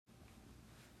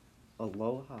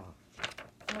Aloha.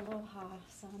 Aloha,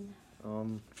 son. So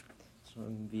I'm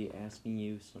gonna be asking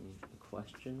you some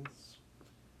questions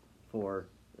for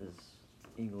this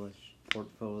English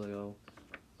portfolio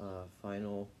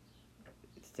final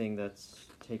thing that's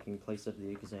taking place of the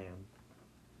exam,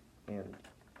 and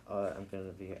I'm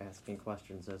gonna be asking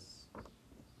questions as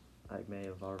I may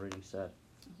have already said.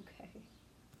 Okay.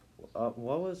 What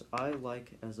was I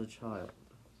like as a child?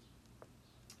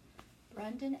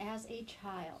 Brendan, as a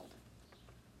child,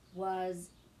 was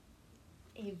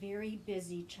a very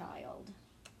busy child.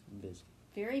 Busy.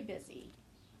 Very busy.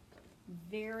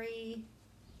 Very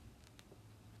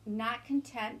not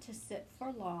content to sit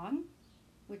for long,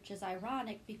 which is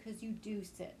ironic because you do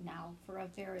sit now for a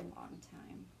very long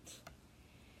time.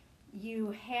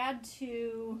 You had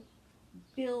to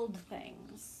build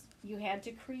things. You had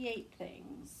to create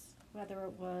things, whether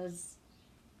it was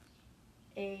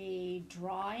a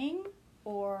drawing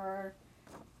or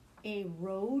a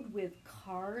road with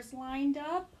cars lined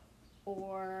up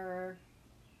or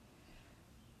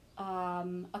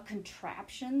a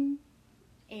contraption,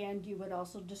 and you would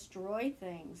also destroy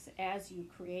things as you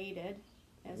created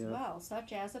as well,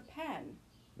 such as a pen.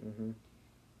 Mm-hmm.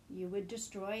 You would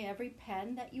destroy every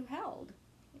pen that you held.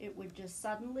 It would just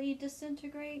suddenly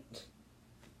disintegrate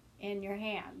in your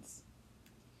hands.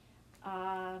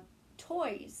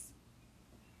 Toys.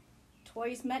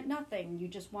 Toys meant nothing. You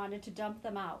just wanted to dump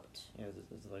them out. Yeah,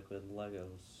 it's like with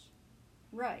Legos.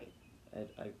 Right.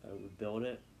 I would build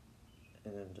it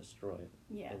and then destroy it.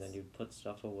 Yes. And then you put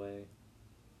stuff away,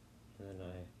 and then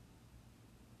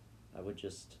I would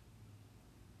just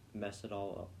mess it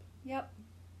all up. Yep.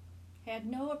 Had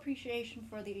no appreciation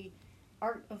for the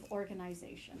art of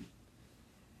organization.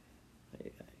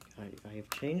 I have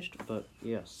changed, but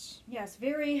yes. Yes,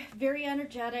 very, very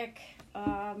energetic.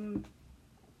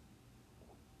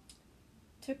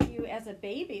 Took you, as a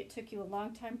baby, it took you a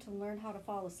long time to learn how to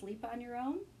fall asleep on your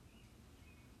own.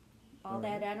 All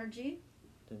that energy,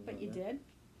 but you did.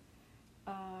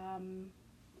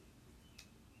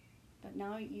 But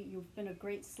now you've been a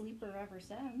great sleeper ever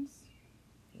since.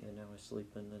 And now I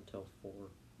sleep in until 4.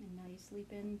 And now you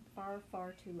sleep in far,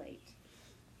 far too late.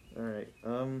 All right.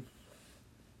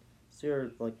 What's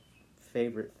your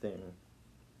favorite thing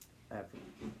ever,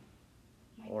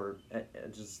 or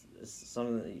just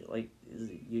something that you like? Is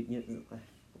it, you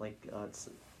it's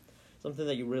something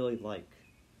that you really like?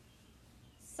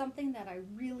 Something that I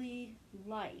really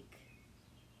like.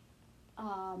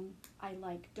 I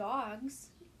like dogs.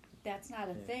 That's not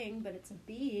a thing, but it's a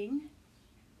being.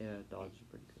 Yeah, dogs are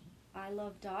pretty good. I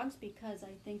love dogs because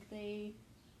I think they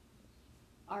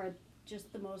are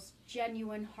just the most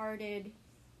genuine-hearted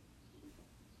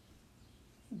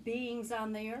beings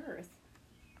on the earth.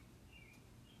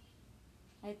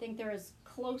 I think they're as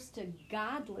close to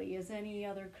godly as any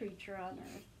other creature on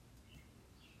earth.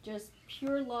 Just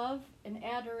pure love and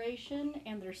adoration,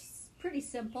 and they're pretty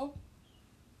simple.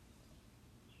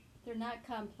 They're not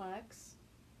complex.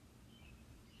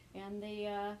 And they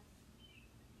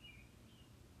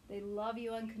love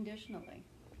you unconditionally.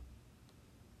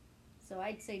 So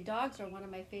I'd say dogs are one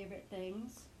of my favorite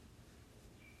things.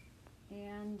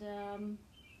 And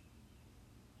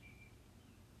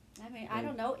I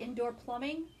don't know, indoor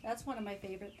plumbing, that's one of my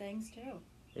favorite things too.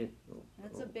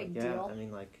 That's a big deal. I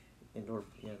mean, indoor,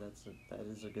 that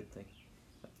is a good thing.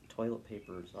 Toilet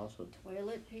paper is also...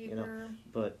 Toilet paper.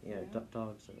 But,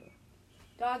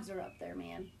 dogs are up there,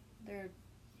 man. They're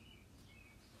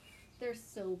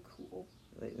so cool.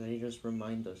 They just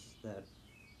remind us that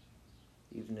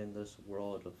even in this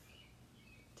world of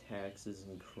taxes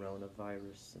and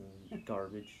coronavirus and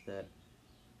garbage, that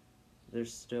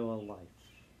there's still a life.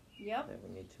 Yep. That we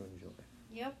need to enjoy.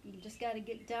 Yep. You just got to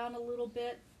get down a little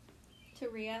bit to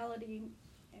reality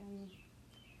and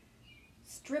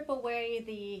strip away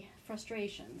the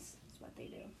frustrations. That's what they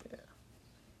do.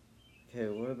 Yeah. Okay,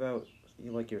 what about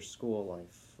your school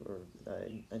life? Or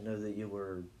I know that you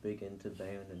were big into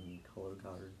band and color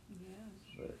guard. Yeah.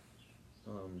 But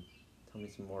tell me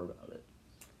some more about it.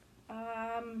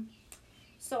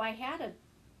 So I had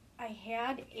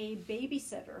a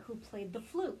babysitter who played the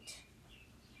flute.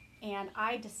 And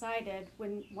I decided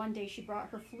when one day she brought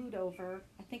her flute over,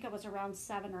 I think I was around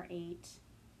 7 or 8,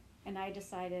 and I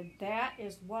decided that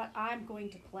is what I'm going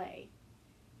to play.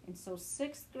 And so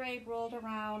 6th grade rolled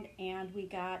around, and we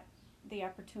got the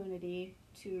opportunity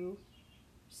to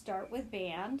start with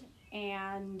band,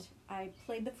 and I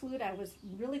played the flute. I was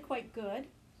really quite good.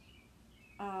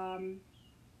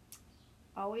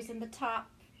 Always in the top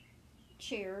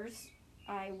chairs.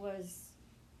 I was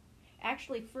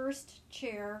actually first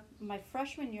chair my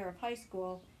freshman year of high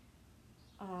school.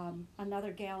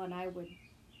 Another gal and I would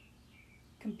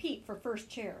compete for first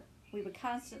chair. We would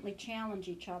constantly challenge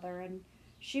each other, and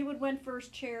she would win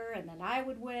first chair, and then I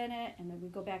would win it, and then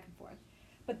we'd go back and forth.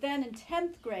 But then in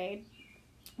 10th grade,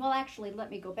 well, actually, let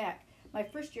me go back. My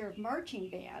first year of marching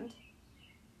band,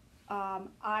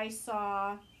 I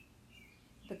saw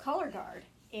the color guard,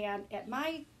 and at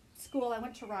my school, I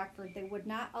went to Rockford, they would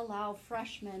not allow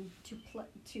freshmen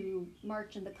to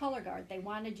march in the color guard. They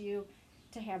wanted you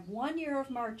to have 1 year of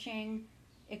marching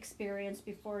experience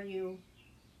before you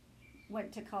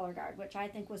went to color guard, which I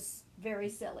think was very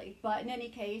silly. But in any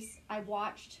case, I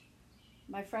watched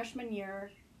my freshman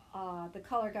year, the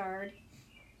color guard,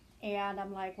 and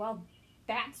I'm like, well,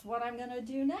 that's what I'm going to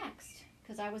do next,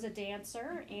 because I was a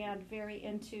dancer and very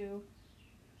into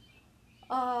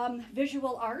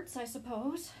visual arts, I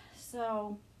suppose.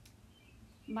 So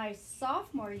my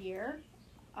sophomore year,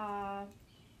 I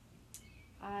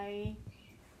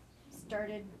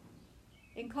started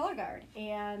in color guard,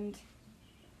 and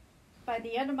by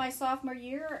the end of my sophomore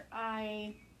year,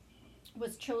 I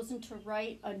was chosen to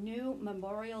write a new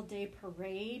Memorial Day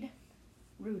parade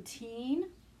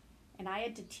routine, and I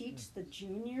had to teach the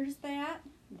juniors that.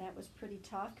 That was pretty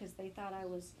tough because they thought I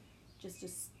was just a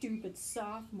stupid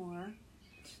sophomore.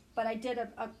 But I did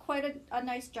quite a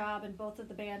nice job, and both of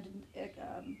the band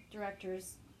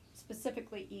directors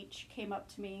specifically each came up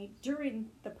to me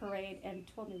during the parade and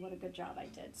told me what a good job I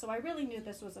did. So I really knew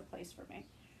this was a place for me.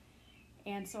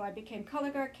 And so I became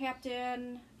color guard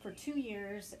captain for 2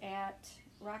 years at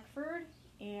Rockford,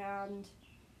 and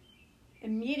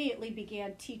immediately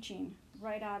began teaching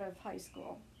right out of high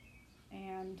school,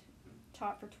 and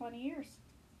taught for 20 years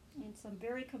in some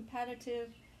very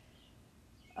competitive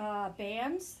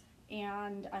bands,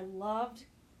 and I loved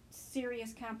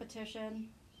serious competition,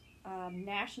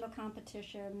 national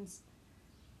competitions,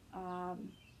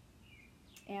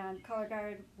 and color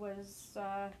guard was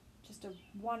just a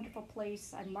wonderful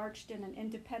place. I marched in an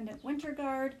independent winter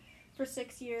guard for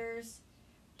 6 years,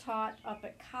 taught up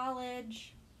at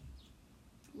college,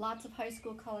 lots of high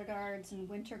school color guards and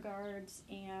winter guards,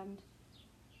 and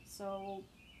so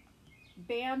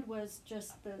band was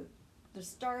just the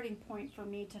starting point for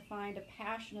me to find a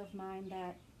passion of mine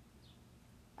that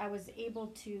I was able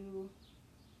to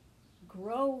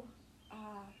grow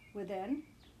within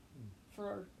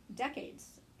for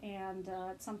decades, and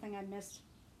it's something I missed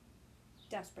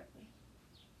desperately.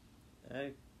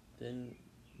 I didn't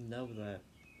know that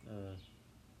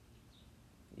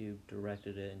you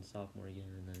directed it in sophomore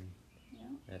year, and then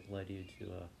that led you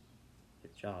to a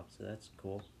job, so that's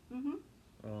cool.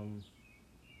 Mm-hmm.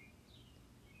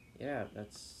 Yeah,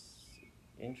 that's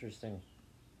interesting.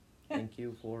 Thank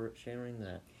you for sharing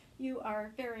that. You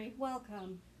are very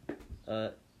welcome.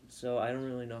 So I don't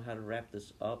really know how to wrap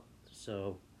this up,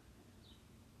 so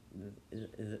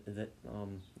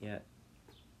yeah,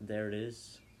 there it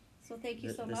is. So thank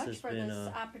you so much for this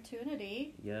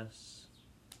opportunity. Yes.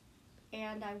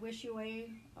 And I wish you a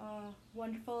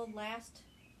wonderful last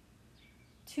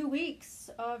 2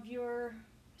 weeks of your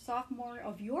sophomore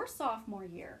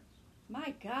year.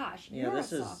 My gosh, yeah, you're a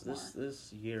sophomore.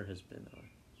 This year has been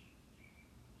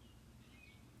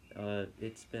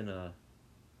it's been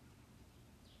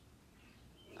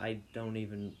I don't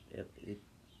even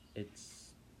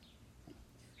it's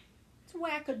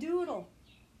wackadoodle.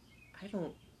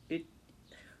 It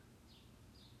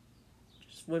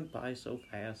just went by so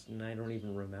fast, and I don't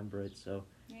even remember it, so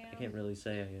Yeah. I can't really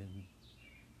say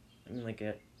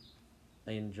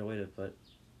I enjoyed it, but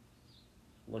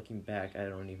looking back, I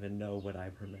don't even know what I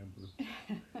remember.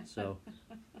 So,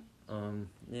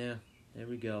 yeah, there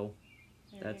we go.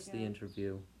 That's the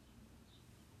interview.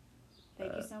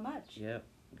 Thank you so much. Yep,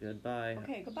 goodbye.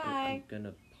 Okay, goodbye. I'm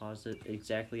gonna pause it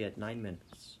exactly at 9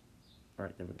 minutes.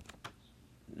 Alright, there we go.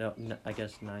 No, I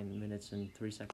guess 9 minutes and 3 seconds.